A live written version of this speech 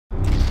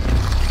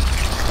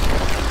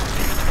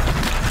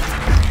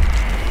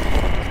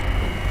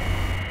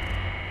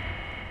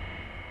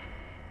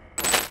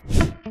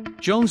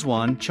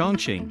ZhongZuan,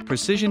 Chongqing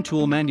Precision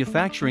Tool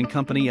Manufacturing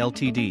Co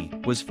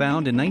Ltd. was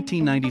found in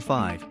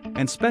 1995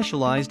 and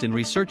specialized in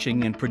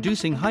researching and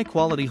producing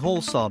high-quality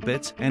hole saw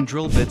bits and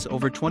drill bits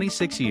over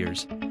 26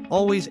 years,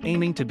 always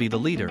aiming to be the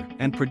leader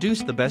and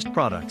produce the best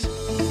products.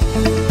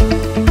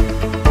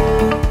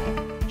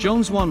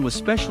 ZhongZuan was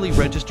specially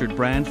registered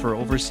brand for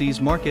overseas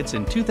markets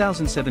in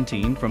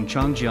 2017 from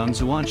Chongqing,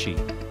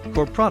 Zhuangxi.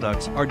 Core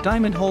products are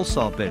diamond hole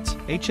saw bits,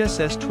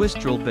 HSS twist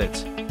drill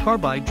bits,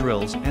 carbide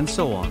drills, and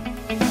so on.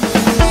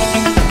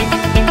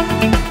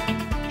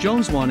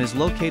 ZhongZuan is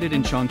located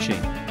in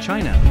Chongqing,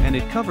 China, and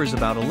it covers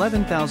about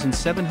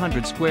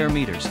 11,700 square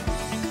meters.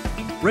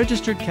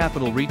 Registered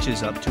capital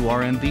reaches up to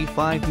RMB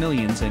 5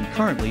 million and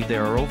currently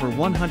there are over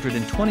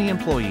 120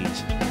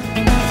 employees.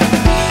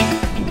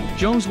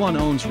 ZhongZuan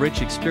owns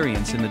rich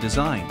experience in the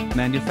design,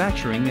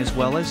 manufacturing as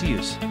well as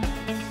use.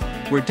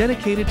 We're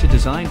dedicated to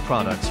design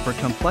products for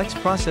complex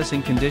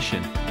processing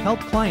condition,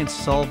 help clients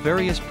solve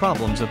various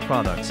problems of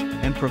products,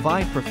 and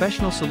provide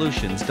professional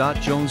solutions.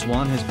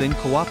 ZhongZuan has been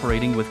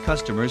cooperating with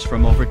customers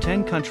from over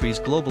 10 countries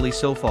globally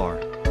so far.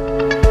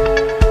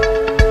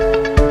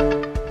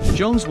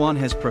 ZhongZuan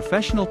has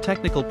professional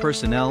technical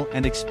personnel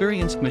and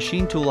experienced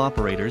machine tool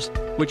operators,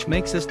 which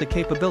makes us the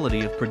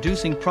capability of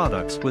producing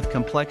products with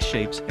complex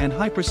shapes and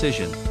high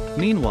precision.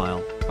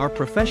 Meanwhile, our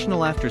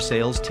professional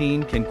after-sales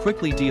team can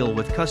quickly deal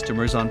with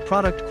customers on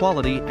product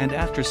quality and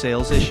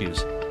after-sales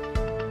issues.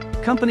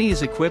 Company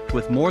is equipped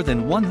with more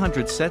than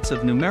 100 sets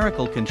of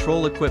numerical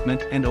control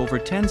equipment and over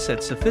 10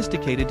 sets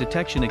sophisticated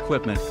detection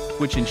equipment,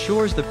 which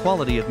ensures the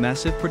quality of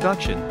massive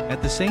production.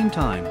 At the same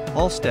time,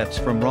 all steps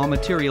from raw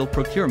material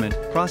procurement,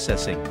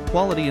 processing,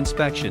 quality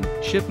inspection,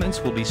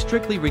 shipments will be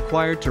strictly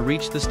required to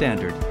reach the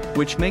standard,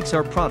 which makes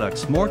our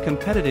products more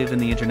competitive in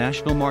the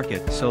international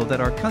market so that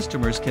our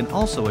customers can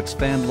also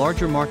expand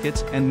larger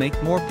markets and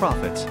make more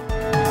profits.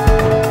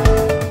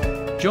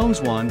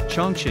 ZhongZuan,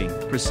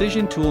 Chongqing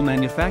Precision Tool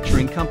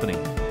Manufacturing Company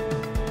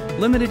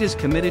Limited is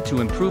committed to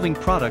improving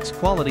products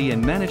quality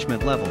and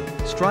management level,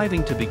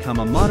 striving to become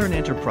a modern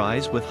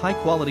enterprise with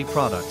high-quality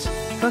products,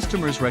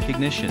 customers'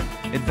 recognition,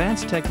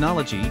 advanced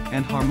technology,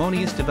 and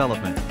harmonious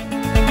development.